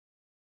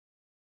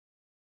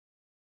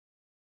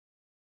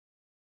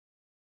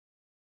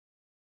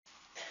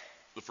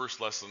The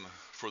first lesson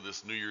for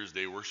this New Year's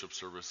Day worship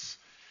service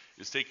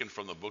is taken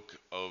from the book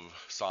of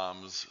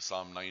Psalms,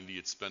 Psalm 90.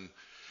 It's been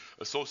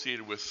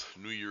associated with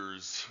New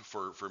Year's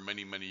for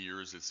many, many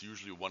years. It's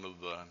usually one of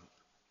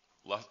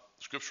the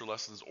scripture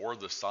lessons or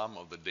the Psalm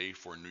of the day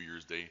for New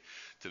Year's Day.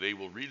 Today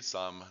we'll read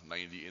Psalm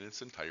 90 in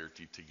its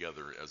entirety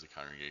together as a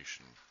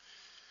congregation.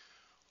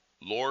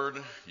 Lord,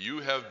 you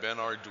have been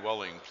our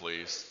dwelling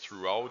place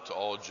throughout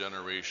all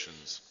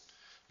generations.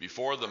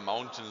 Before the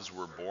mountains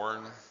were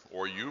born,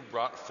 or you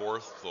brought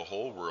forth the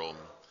whole world,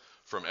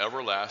 from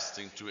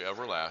everlasting to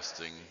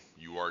everlasting,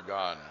 you are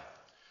God.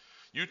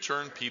 You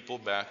turn people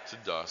back to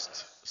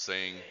dust,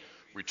 saying,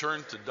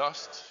 return to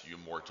dust, you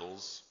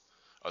mortals.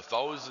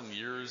 1,000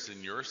 years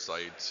in your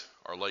sight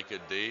are like a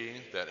day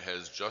that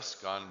has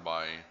just gone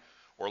by,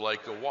 or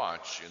like a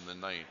watch in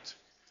the night.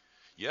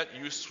 Yet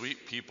you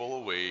sweep people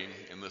away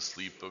in the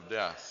sleep of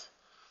death.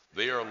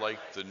 They are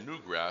like the new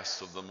grass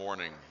of the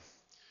morning.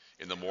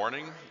 In the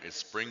morning it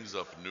springs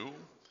up new,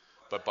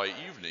 but by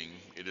evening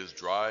it is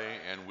dry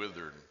and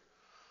withered.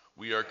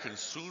 We are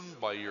consumed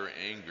by your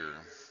anger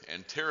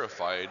and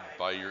terrified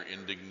by your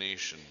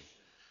indignation.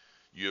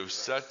 You have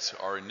set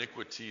our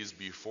iniquities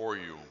before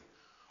you,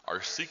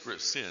 our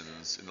secret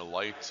sins in the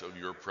light of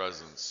your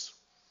presence.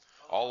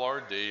 All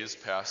our days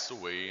pass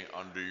away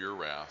under your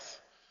wrath.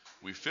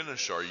 We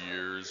finish our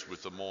years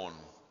with a moan.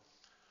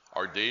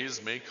 Our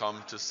days may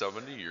come to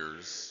 70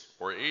 years,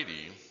 or 80,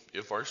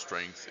 if our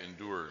strength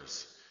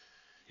endures.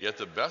 Yet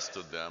the best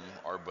of them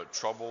are but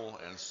trouble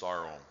and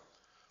sorrow,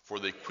 for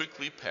they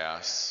quickly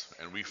pass,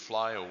 and we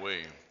fly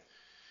away.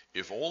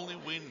 If only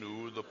we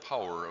knew the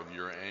power of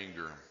your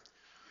anger.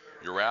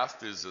 Your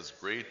wrath is as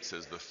great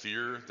as the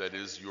fear that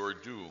is your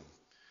due.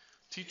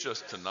 Teach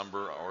us to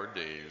number our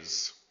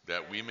days,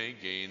 that we may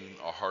gain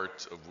a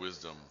heart of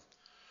wisdom.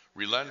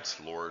 Relent,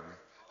 Lord,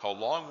 how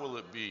long will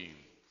it be?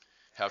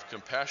 Have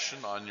compassion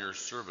on your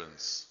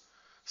servants.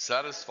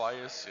 Satisfy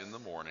us in the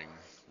morning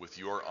with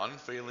your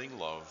unfailing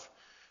love,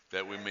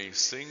 that we may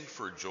sing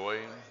for joy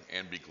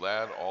and be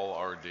glad all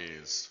our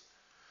days.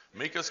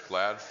 Make us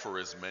glad for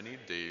as many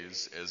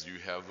days as you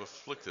have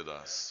afflicted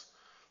us,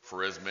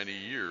 for as many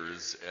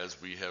years as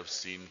we have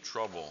seen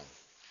trouble.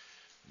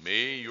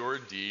 May your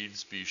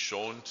deeds be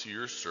shown to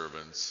your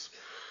servants,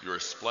 your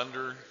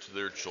splendor to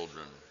their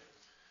children.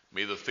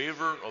 May the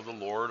favor of the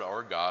Lord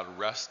our God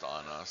rest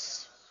on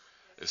us.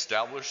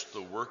 Establish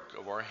the work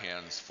of our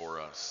hands for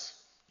us.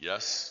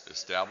 Yes,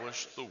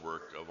 establish the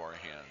work of our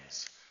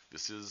hands.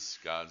 This is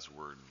God's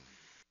word.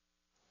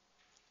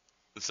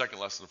 The second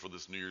lesson for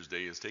this New Year's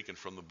Day is taken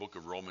from the book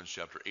of Romans,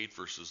 chapter 8,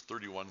 verses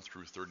 31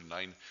 through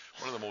 39,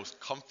 one of the most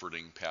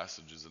comforting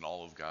passages in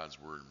all of God's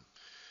word.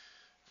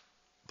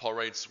 Paul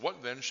writes,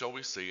 what then shall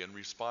we say in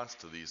response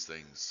to these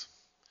things?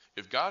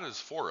 If God is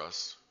for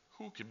us,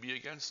 who can be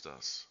against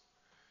us?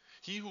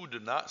 He who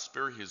did not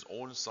spare his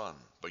own son,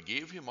 but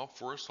gave him up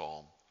for us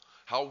all,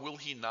 how will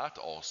he not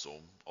also,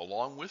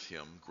 along with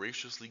him,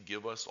 graciously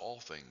give us all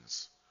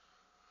things?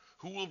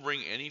 Who will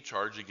bring any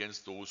charge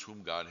against those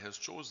whom God has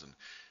chosen?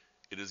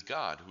 It is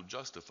God who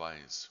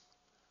justifies.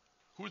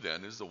 Who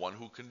then is the one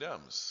who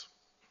condemns?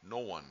 No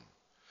one.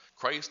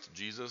 Christ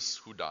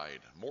Jesus, who died,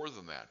 more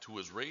than that, who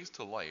was raised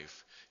to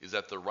life, is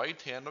at the right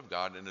hand of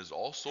God and is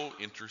also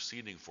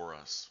interceding for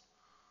us.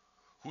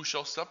 Who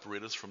shall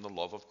separate us from the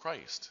love of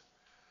Christ?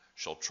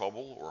 Shall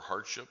trouble or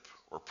hardship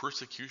or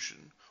persecution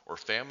or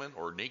famine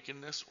or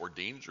nakedness or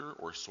danger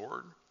or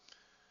sword?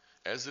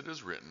 As it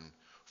is written,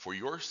 for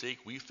your sake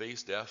we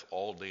face death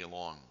all day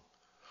long.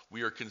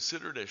 We are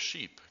considered as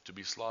sheep to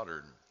be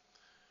slaughtered.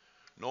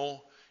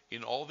 No,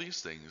 in all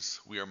these things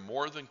we are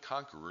more than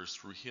conquerors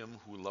through him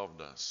who loved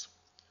us.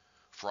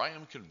 For I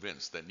am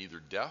convinced that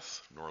neither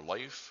death nor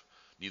life,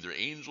 neither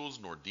angels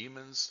nor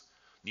demons,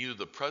 neither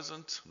the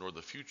present nor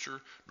the future,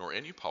 nor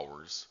any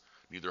powers,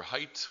 neither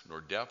height nor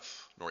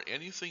depth, nor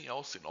anything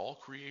else in all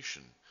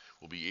creation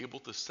will be able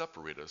to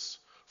separate us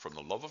from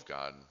the love of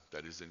God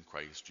that is in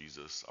Christ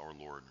Jesus our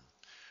Lord.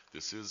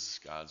 This is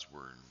God's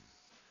word.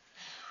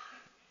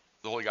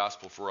 The Holy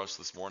Gospel for us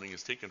this morning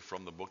is taken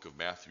from the book of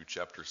Matthew,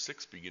 chapter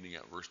 6, beginning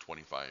at verse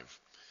 25.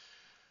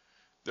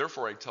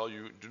 Therefore I tell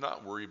you, do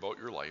not worry about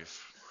your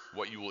life,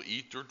 what you will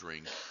eat or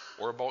drink,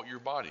 or about your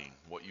body,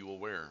 what you will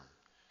wear.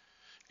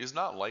 Is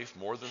not life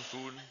more than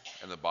food,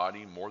 and the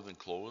body more than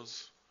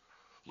clothes?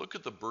 Look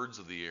at the birds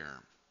of the air.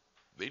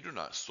 They do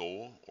not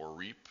sow or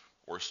reap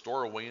or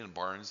store away in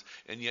barns,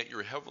 and yet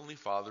your heavenly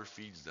Father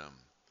feeds them.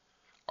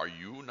 Are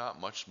you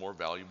not much more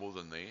valuable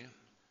than they?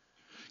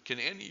 Can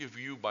any of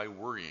you, by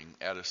worrying,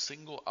 add a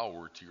single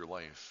hour to your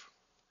life?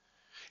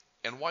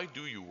 And why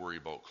do you worry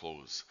about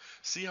clothes?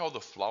 See how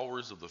the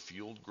flowers of the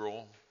field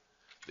grow?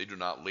 They do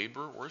not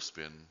labor or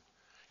spin.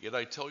 Yet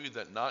I tell you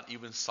that not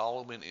even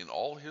Solomon in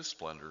all his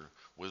splendor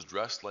was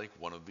dressed like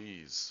one of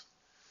these.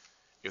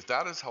 If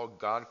that is how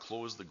God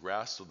clothes the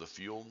grass of the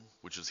field,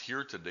 which is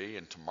here today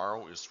and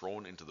tomorrow is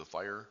thrown into the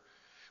fire,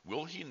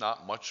 will he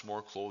not much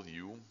more clothe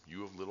you,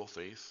 you of little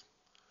faith?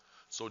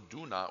 So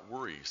do not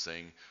worry,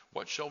 saying,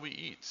 what shall we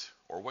eat?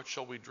 Or what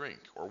shall we drink?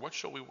 Or what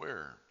shall we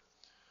wear?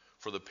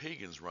 For the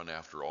pagans run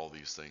after all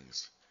these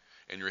things,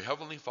 and your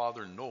heavenly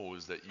Father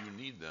knows that you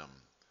need them.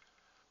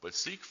 But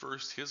seek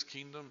first his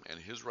kingdom and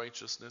his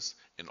righteousness,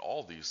 and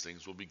all these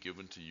things will be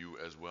given to you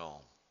as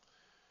well.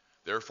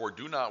 Therefore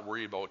do not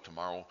worry about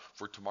tomorrow,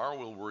 for tomorrow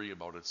will worry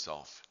about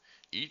itself.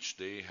 Each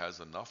day has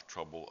enough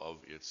trouble of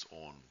its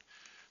own.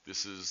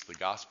 This is the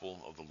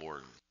gospel of the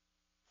Lord.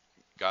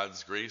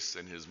 God's grace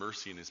and his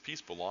mercy and his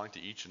peace belong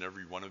to each and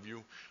every one of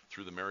you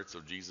through the merits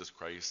of Jesus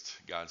Christ,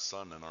 God's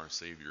Son and our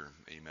Savior.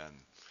 Amen.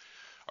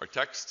 Our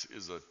text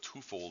is a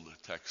twofold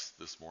text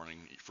this morning.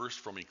 First,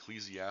 from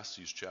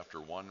Ecclesiastes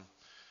chapter 1.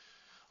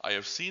 I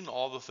have seen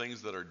all the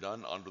things that are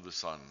done under the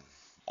sun.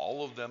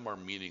 All of them are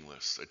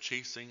meaningless, a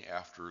chasing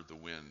after the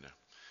wind.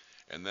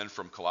 And then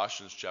from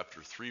Colossians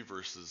chapter 3,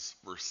 verse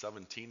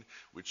 17,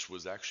 which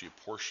was actually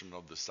a portion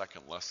of the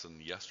second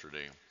lesson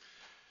yesterday.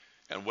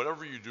 And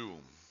whatever you do,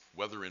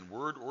 whether in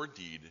word or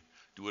deed,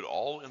 do it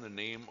all in the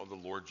name of the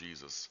Lord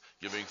Jesus,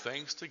 giving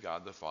thanks to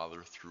God the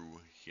Father through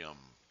him.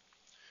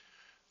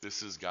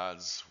 This is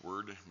God's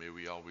word. May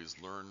we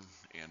always learn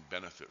and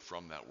benefit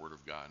from that word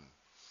of God.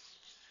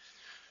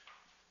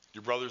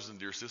 Dear brothers and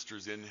dear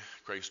sisters in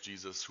Christ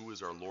Jesus, who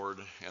is our Lord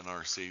and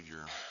our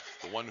Savior,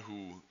 the one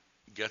who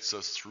gets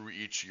us through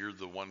each year,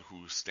 the one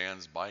who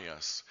stands by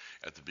us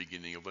at the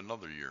beginning of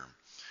another year.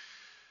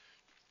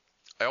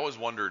 I always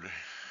wondered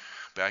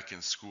back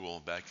in school,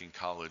 back in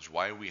college,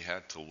 why we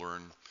had to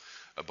learn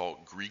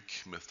about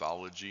Greek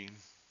mythology.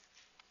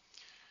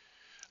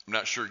 I'm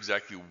not sure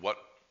exactly what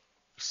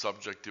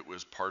subject it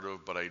was part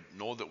of, but I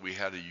know that we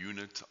had a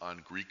unit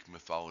on Greek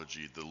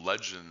mythology, the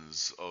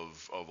legends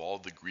of all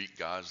the Greek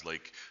gods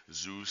like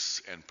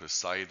Zeus and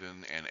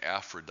Poseidon and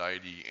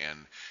Aphrodite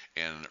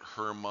and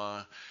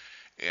Herma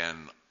and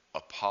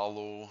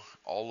Apollo,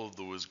 all of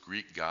those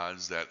Greek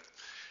gods that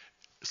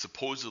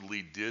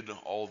supposedly did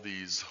all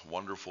these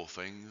wonderful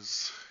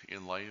things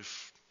in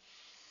life.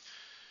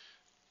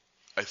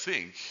 I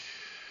think,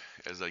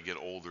 as I get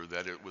older,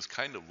 that it was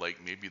kind of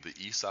like maybe the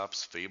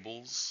Aesop's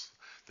fables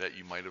that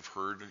you might have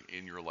heard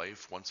in your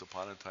life once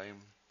upon a time.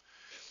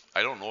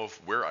 I don't know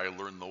where I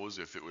learned those,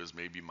 if it was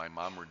maybe my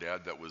mom or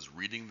dad that was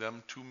reading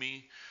them to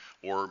me,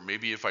 or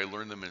maybe if I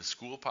learned them in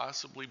school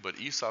possibly, but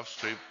Aesop's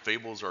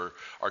fables are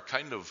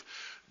kind of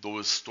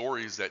those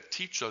stories that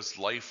teach us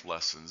life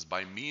lessons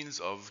by means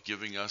of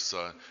giving us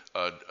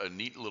a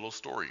neat little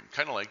story,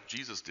 kind of like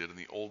Jesus did in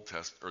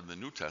the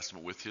New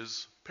Testament with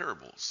his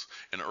parables,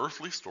 an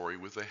earthly story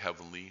with a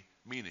heavenly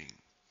meaning.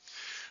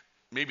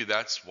 Maybe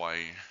that's why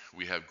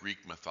we have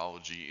Greek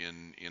mythology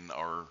in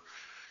our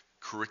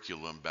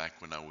curriculum back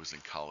when I was in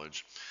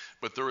college.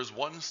 But there is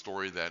one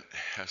story that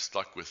has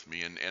stuck with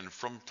me, and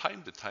from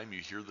time to time you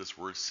hear this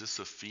word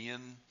Sisyphean,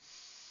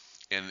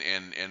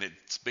 and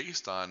it's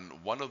based on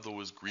one of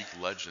those Greek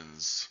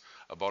legends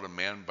about a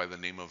man by the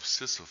name of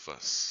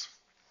Sisyphus.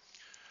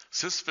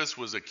 Sisyphus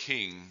was a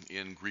king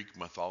in Greek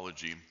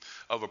mythology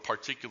of a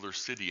particular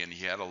city, and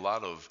he had a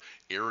lot of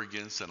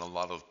arrogance and a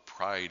lot of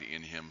pride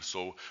in him.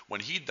 So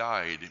when he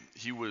died,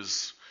 he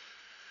was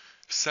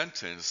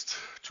sentenced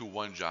to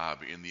one job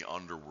in the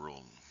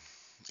underworld.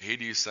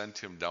 Hades sent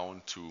him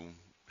down to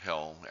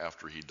hell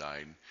after he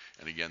died.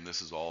 And again,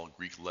 this is all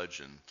Greek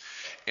legend.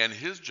 And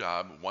his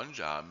job, one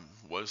job,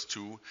 was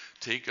to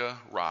take a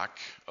rock,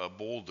 a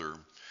boulder,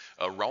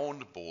 a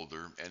round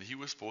boulder, and he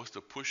was supposed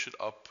to push it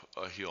up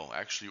a hill.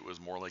 Actually, it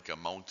was more like a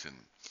mountain.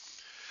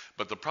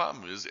 But the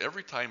problem is,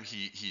 every time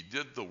he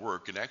did the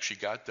work and actually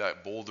got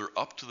that boulder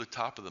up to the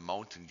top of the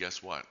mountain,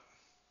 guess what?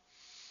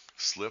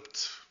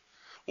 Slipped.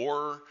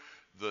 Or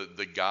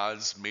the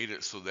gods made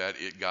it so that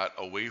it got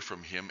away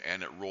from him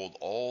and it rolled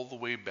all the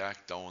way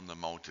back down the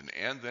mountain.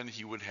 And then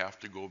he would have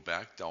to go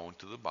back down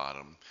to the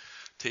bottom,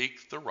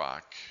 take the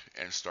rock,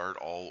 and start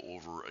all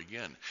over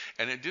again.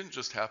 And it didn't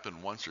just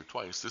happen once or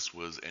twice. This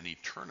was an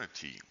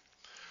eternity.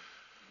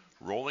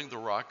 Rolling the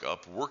rock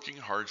up, working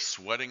hard,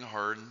 sweating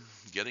hard,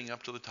 getting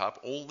up to the top,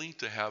 only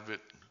to have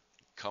it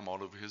come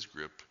out of his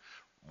grip,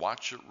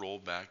 watch it roll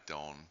back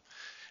down,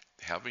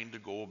 having to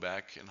go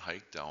back and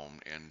hike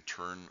down and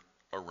turn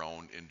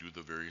around and do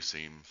the very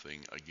same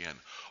thing again.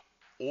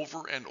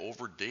 Over and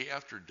over, day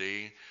after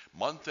day,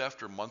 month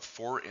after month,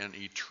 for an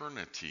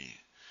eternity.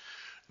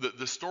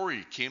 The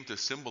story came to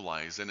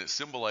symbolize, and it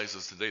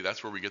symbolizes today,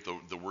 that's where we get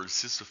the word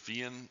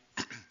Sisyphean.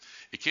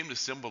 It came to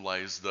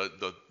symbolize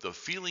the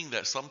feeling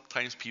that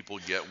sometimes people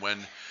get when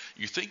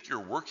you think you're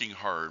working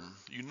hard,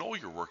 you know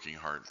you're working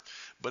hard,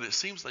 but it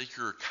seems like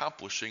you're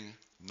accomplishing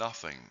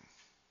nothing.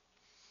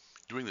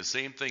 Doing the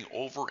same thing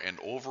over and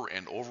over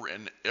and over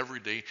and every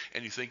day,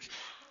 and you think,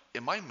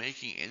 am I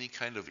making any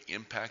kind of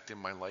impact in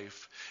my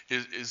life?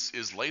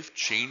 Is life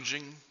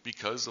changing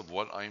because of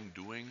what I'm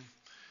doing?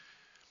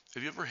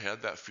 Have you ever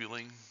had that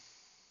feeling?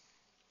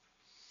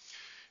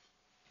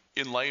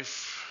 In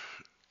life,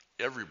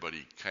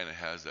 everybody kind of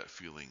has that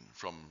feeling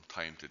from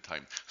time to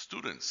time.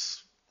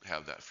 Students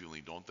have that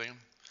feeling, don't they?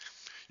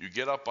 You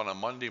get up on a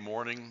Monday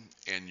morning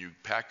and you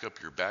pack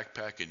up your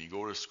backpack and you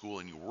go to school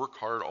and you work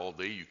hard all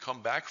day. You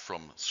come back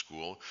from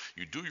school,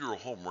 you do your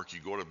homework, you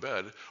go to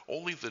bed,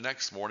 only the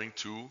next morning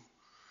to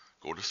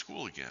go to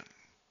school again.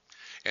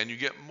 And you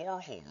get more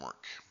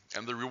homework.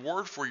 And the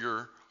reward for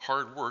your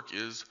hard work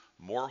is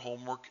more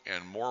homework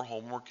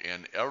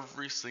and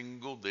every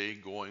single day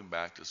going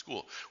back to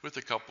school with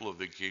a couple of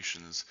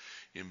vacations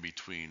in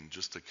between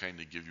just to kind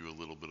of give you a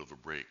little bit of a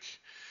break.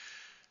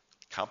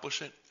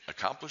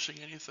 Accomplishing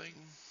anything?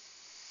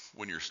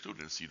 When you're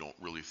students, you don't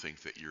really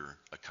think that you're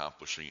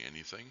accomplishing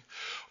anything.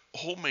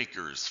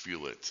 Homemakers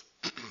feel it.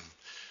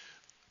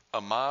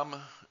 A mom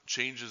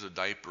changes a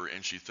diaper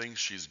and she thinks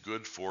she's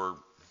good for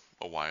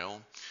a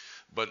while,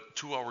 but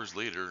 2 hours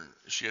later,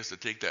 she has to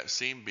take that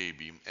same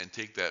baby and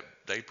take that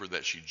diaper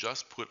that she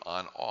just put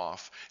on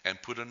off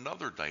and put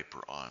another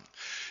diaper on.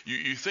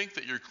 You think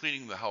that you're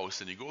cleaning the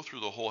house and you go through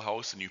the whole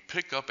house and you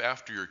pick up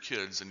after your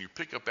kids and you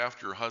pick up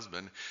after your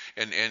husband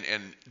and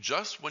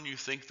just when you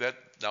think that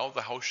now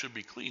the house should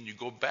be clean, you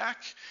go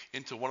back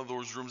into one of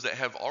those rooms that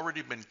have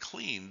already been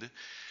cleaned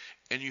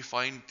and you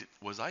find,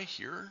 was I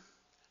here?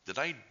 Did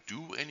I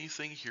do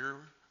anything here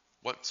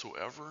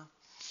whatsoever?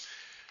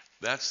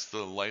 That's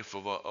the life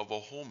of a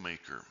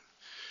homemaker.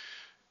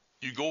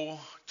 You go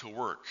to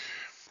work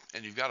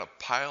and you've got a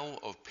pile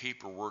of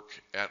paperwork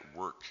at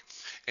work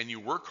and you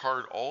work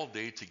hard all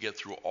day to get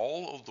through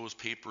all of those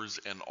papers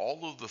and all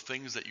of the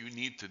things that you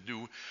need to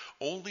do,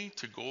 only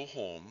to go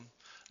home,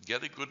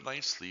 get a good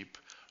night's sleep,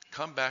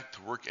 come back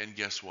to work, and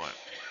guess what?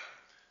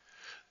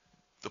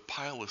 The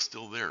pile is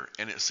still there,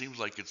 and it seems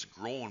like it's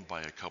grown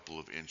by a couple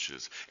of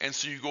inches. And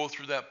so you go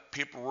through that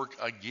paperwork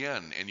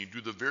again, and you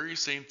do the very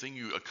same thing.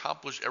 You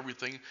accomplish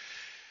everything,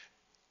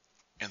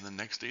 and the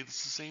next day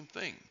it's the same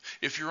thing.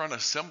 If you're on an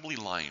assembly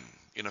line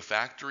in a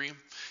factory,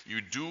 you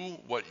do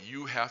what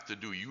you have to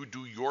do. You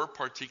do your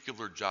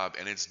particular job,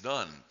 and it's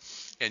done.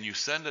 And you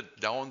send it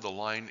down the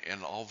line,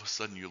 and all of a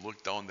sudden you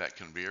look down that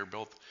conveyor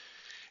belt,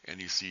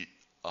 and you see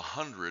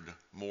 100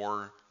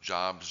 more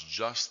jobs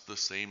just the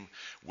same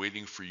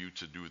waiting for you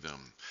to do them.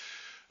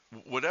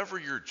 Whatever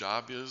your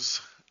job is,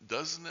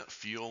 doesn't it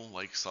feel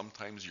like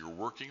sometimes you're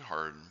working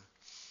hard,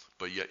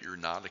 but yet you're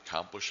not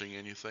accomplishing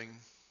anything?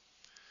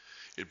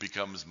 It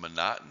becomes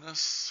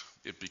monotonous,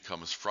 it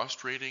becomes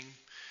frustrating,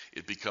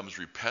 it becomes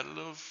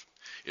repetitive,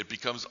 it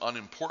becomes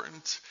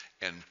unimportant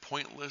and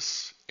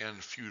pointless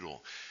and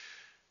futile.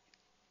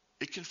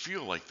 It can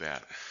feel like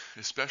that,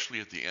 especially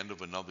at the end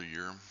of another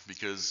year,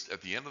 because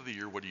at the end of the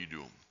year, what do?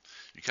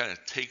 You kind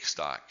of take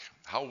stock.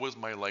 How was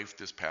my life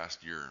this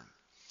past year?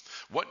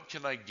 What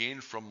can I gain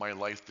from my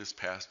life this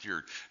past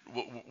year?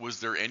 Was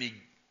there any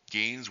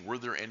gains? Were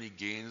there any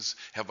gains?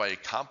 Have I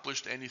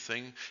accomplished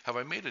anything? Have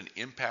I made an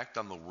impact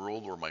on the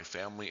world or my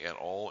family at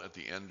all at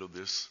the end of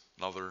this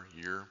another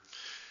year?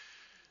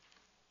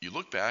 You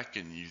look back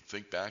and you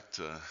think back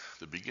to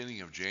the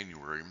beginning of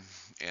January,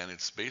 and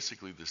it's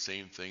basically the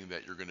same thing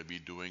that you're going to be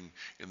doing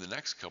in the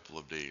next couple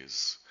of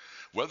days.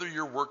 Whether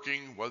you're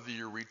working, whether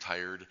you're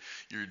retired,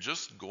 you're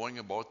just going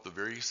about the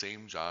very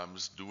same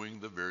jobs, doing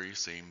the very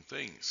same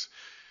things.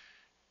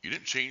 You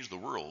didn't change the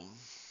world.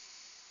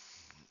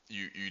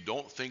 You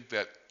don't think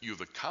that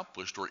you've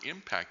accomplished or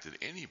impacted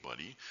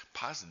anybody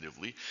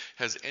positively.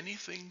 Has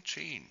anything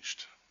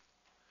changed?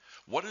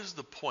 What is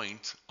the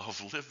point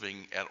of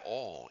living at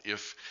all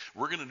if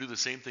we're going to do the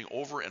same thing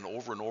over and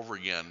over and over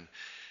again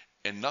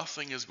and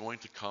nothing is going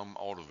to come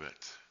out of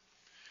it?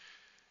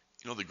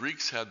 You know, the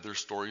Greeks had their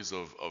stories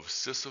of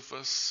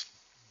Sisyphus,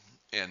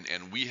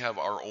 and we have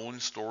our own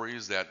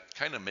stories that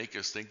kind of make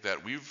us think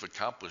that we've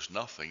accomplished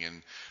nothing,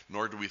 and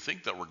nor do we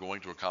think that we're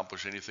going to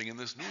accomplish anything in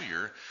this new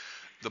year.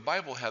 The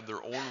Bible had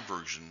their own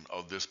version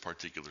of this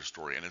particular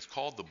story, and it's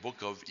called the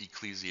book of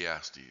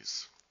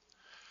Ecclesiastes.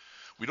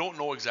 We don't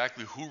know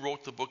exactly who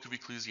wrote the book of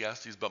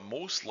Ecclesiastes, but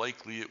most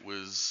likely it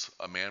was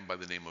a man by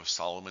the name of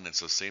Solomon.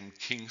 It's the same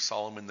King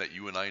Solomon that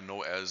you and I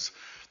know as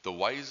the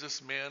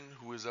wisest man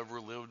who has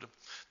ever lived,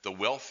 the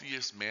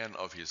wealthiest man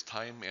of his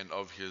time and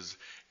of his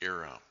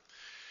era.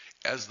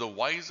 As the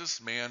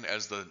wisest man,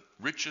 as the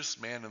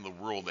richest man in the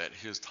world at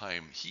his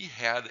time, he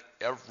had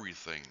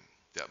everything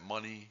that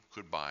money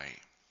could buy.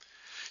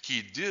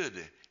 He did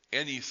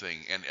anything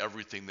and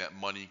everything that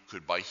money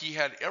could buy. He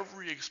had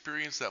every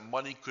experience that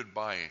money could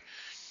buy.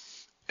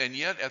 And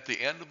yet, at the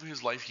end of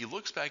his life, he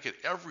looks back at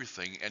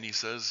everything and he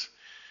says,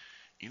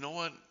 you know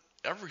what?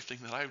 Everything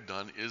that I've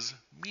done is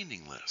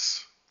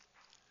meaningless.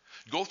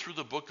 Go through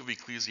the book of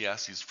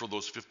Ecclesiastes for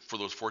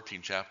those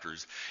 14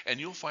 chapters, and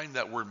you'll find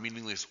that word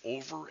meaningless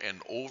over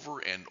and over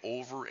and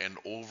over and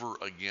over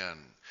again.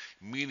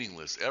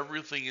 Meaningless.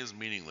 Everything is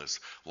meaningless.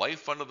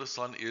 Life under the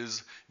sun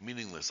is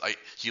meaningless.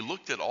 He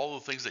looked at all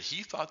the things that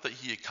he thought that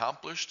he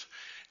accomplished,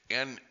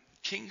 and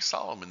King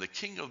Solomon, the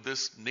king of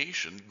this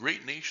nation,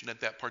 great nation at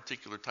that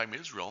particular time,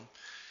 Israel,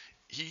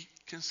 he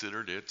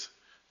considered it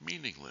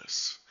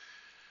meaningless.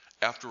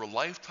 After a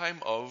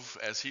lifetime of,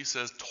 as he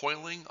says,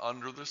 toiling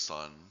under the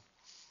sun,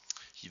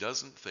 he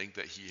doesn't think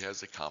that he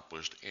has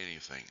accomplished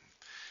anything.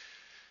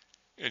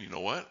 And you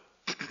know what?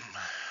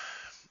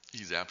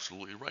 He's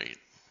absolutely right.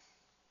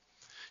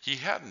 He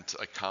hadn't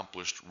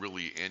accomplished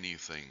really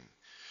anything.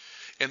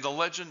 And the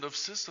legend of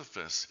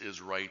Sisyphus is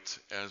right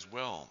as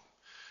well.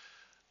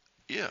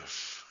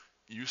 If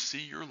you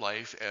see your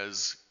life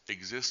as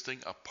existing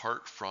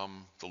apart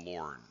from the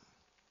Lord.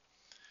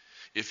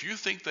 If you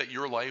think that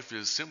your life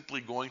is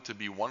simply going to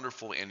be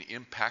wonderful and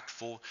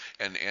impactful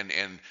and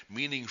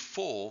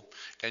meaningful,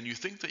 and you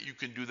think that you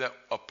can do that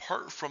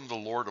apart from the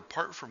Lord,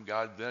 apart from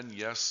God, then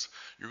yes,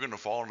 you're going to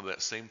fall into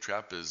that same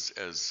trap as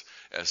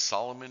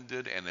Solomon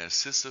did, and as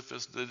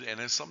Sisyphus did,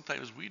 and as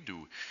sometimes we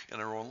do in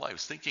our own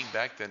lives, thinking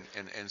back then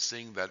and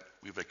saying that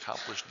we've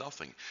accomplished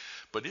nothing.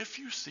 But if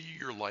you see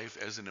your life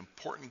as an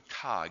important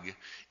cog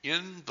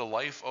in the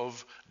life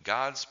of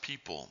God's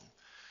people,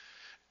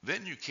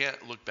 then you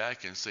can't look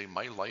back and say,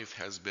 my life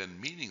has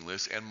been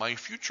meaningless and my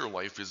future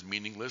life is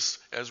meaningless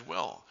as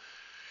well.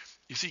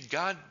 You see,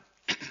 God,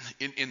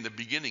 in the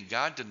beginning,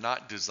 God did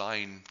not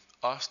design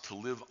us to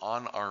live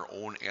on our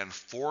own and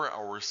for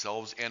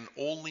ourselves and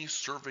only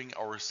serving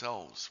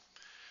ourselves.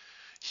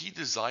 He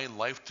designed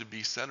life to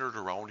be centered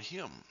around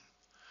Him,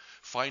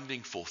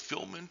 finding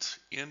fulfillment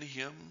in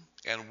Him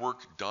and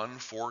work done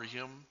for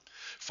Him,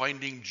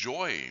 finding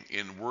joy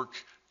in work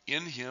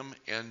in Him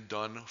and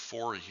done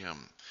for Him.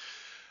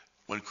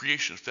 When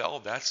creation fell,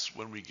 that's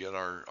when we get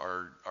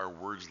our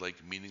words like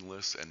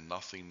meaningless and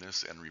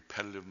nothingness and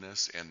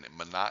repetitiveness and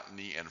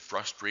monotony and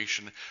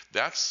frustration.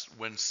 That's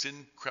when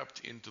sin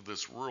crept into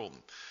this world.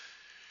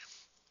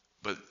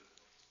 But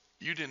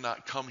you did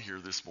not come here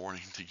this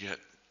morning to get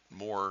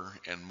more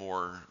and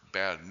more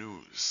bad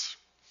news,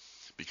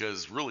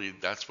 because really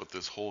that's what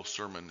this whole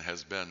sermon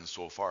has been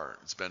so far.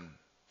 It's been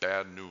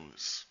bad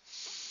news.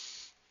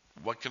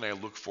 What can I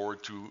look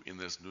forward to in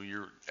this new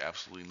year?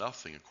 Absolutely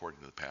nothing, according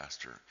to the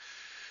pastor.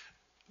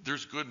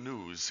 There's good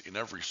news in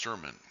every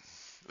sermon.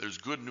 There's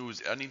good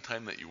news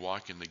anytime that you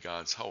walk into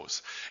God's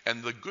house.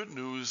 And the good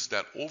news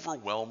that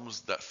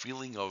overwhelms that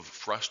feeling of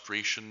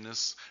frustration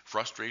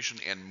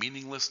and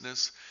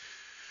meaninglessness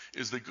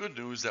is the good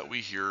news that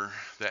we hear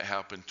that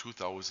happened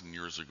 2,000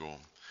 years ago,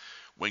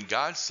 when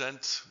God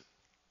sent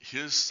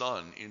His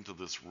Son into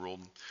this world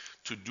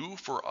to do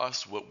for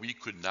us what we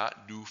could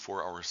not do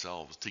for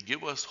ourselves, to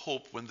give us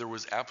hope when there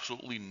was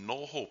absolutely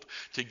no hope,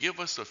 to give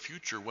us a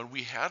future when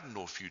we had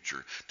no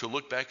future, to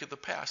look back at the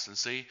past and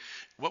say,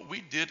 what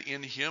we did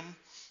in Him,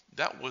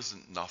 that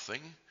wasn't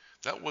nothing,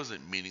 that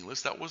wasn't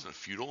meaningless, that wasn't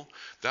futile,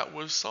 that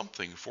was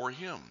something for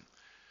Him.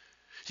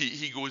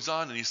 He goes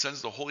on and He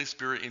sends the Holy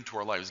Spirit into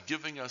our lives,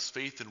 giving us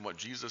faith in what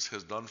Jesus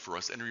has done for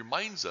us, and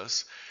reminds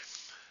us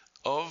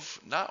of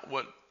not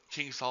what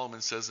King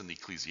Solomon says in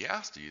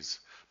Ecclesiastes,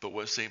 but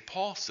what St.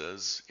 Paul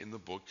says in the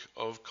book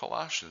of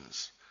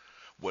Colossians.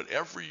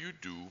 Whatever you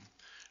do,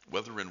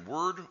 whether in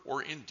word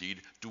or in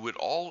deed, do it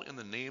all in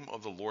the name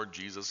of the Lord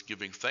Jesus,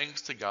 giving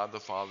thanks to God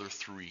the Father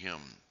through Him.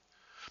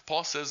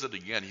 Paul says it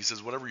again. He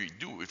says, whatever you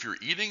do, if you're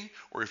eating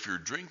or if you're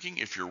drinking,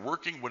 if you're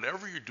working,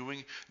 whatever you're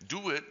doing,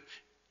 do it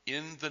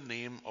in the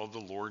name of the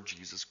Lord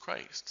Jesus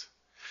Christ.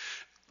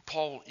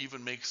 Paul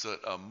even makes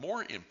a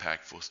more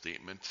impactful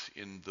statement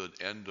in the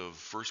end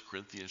of 1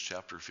 Corinthians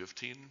chapter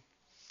 15.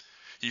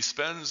 He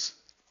spends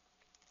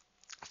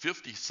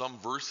 50-some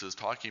verses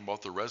talking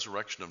about the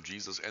resurrection of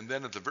Jesus, and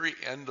then at the very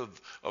end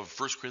of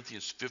 1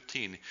 Corinthians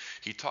 15,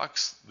 he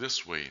talks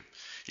this way.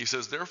 He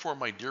says, therefore,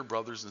 my dear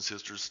brothers and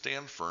sisters,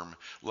 stand firm,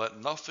 let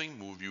nothing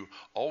move you,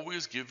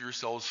 always give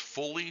yourselves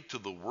fully to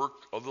the work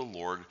of the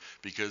Lord,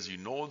 because you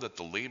know that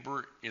the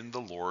labor in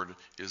the Lord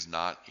is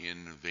not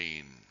in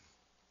vain.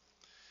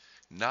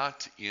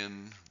 Not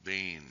in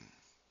vain.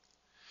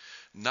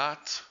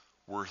 Not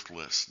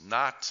worthless,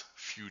 not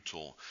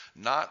futile,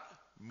 not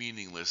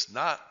meaningless,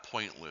 not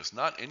pointless,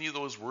 not any of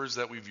those words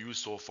that we've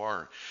used so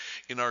far.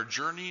 In our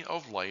journey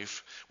of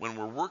life, when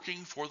we're working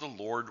for the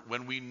Lord,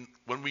 when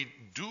we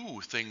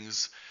do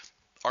things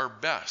our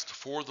best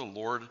for the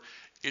Lord,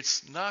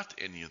 it's not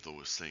any of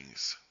those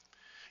things.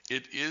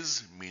 It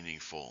is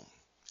meaningful,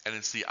 and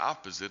it's the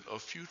opposite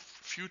of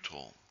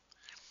futile.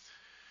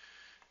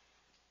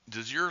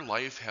 Does your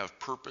life have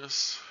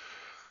purpose?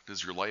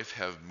 Does your life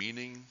have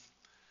meaning?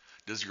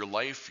 Does your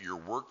life, your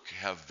work,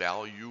 have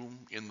value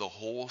in the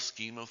whole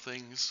scheme of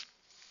things?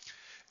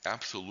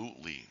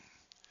 Absolutely.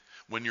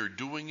 When you're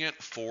doing it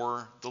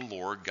for the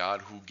Lord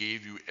God, who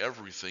gave you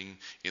everything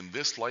in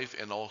this life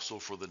and also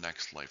for the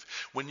next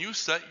life. When you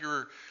set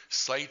your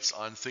sights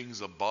on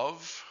things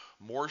above,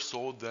 more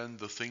so than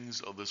the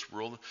things of this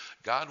world,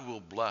 God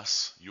will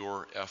bless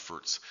your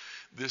efforts.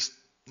 This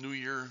new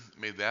year,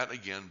 may that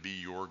again be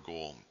your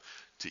goal.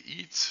 To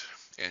eat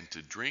and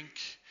to drink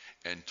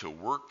and to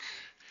work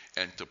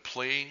and to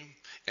play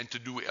and to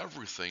do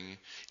everything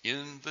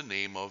in the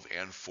name of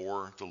and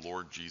for the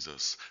Lord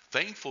Jesus.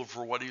 Thankful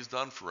for what He's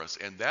done for us,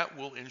 and that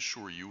will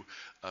ensure you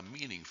a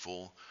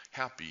meaningful,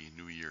 happy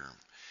new year.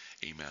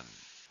 Amen.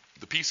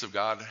 The peace of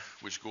God,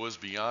 which goes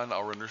beyond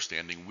our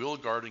understanding, will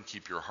guard and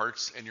keep your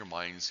hearts and your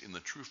minds in the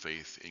true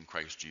faith in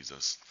Christ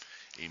Jesus.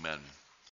 Amen.